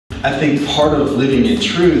I think part of living in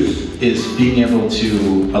truth is being able to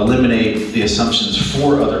eliminate the assumptions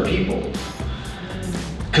for other people.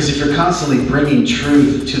 Because if you're constantly bringing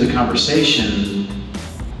truth to the conversation,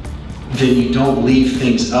 then you don't leave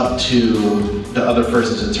things up to the other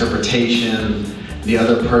person's interpretation, the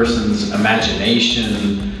other person's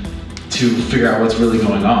imagination to figure out what's really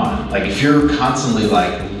going on. Like if you're constantly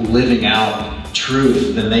like living out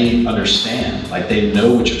truth, then they understand, like they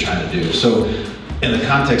know what you're trying to do. So in the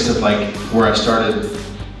context of like where I started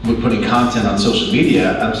with putting content on social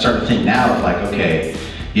media, I'm starting to think now of like, okay,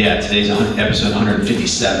 yeah, today's episode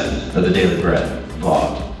 157 of the Daily Bread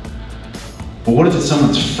vlog. But what if it's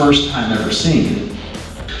someone's first time ever seeing it?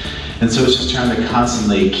 And so it's just trying to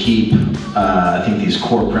constantly keep, I think, these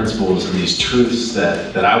core principles and these truths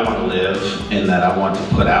that I want to live and that I want to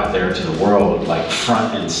put out there to the world, like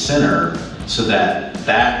front and center, so that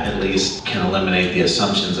at least can eliminate the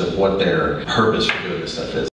assumptions of what their purpose for doing this stuff is.